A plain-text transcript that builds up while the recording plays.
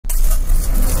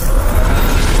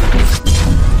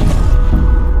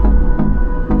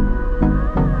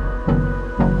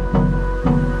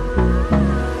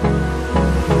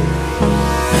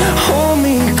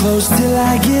till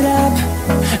I get up.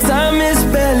 Time is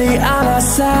barely on our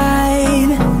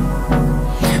side.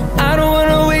 I don't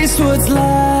wanna waste what's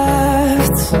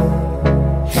left.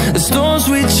 The storms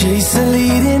we chase are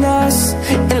leading us.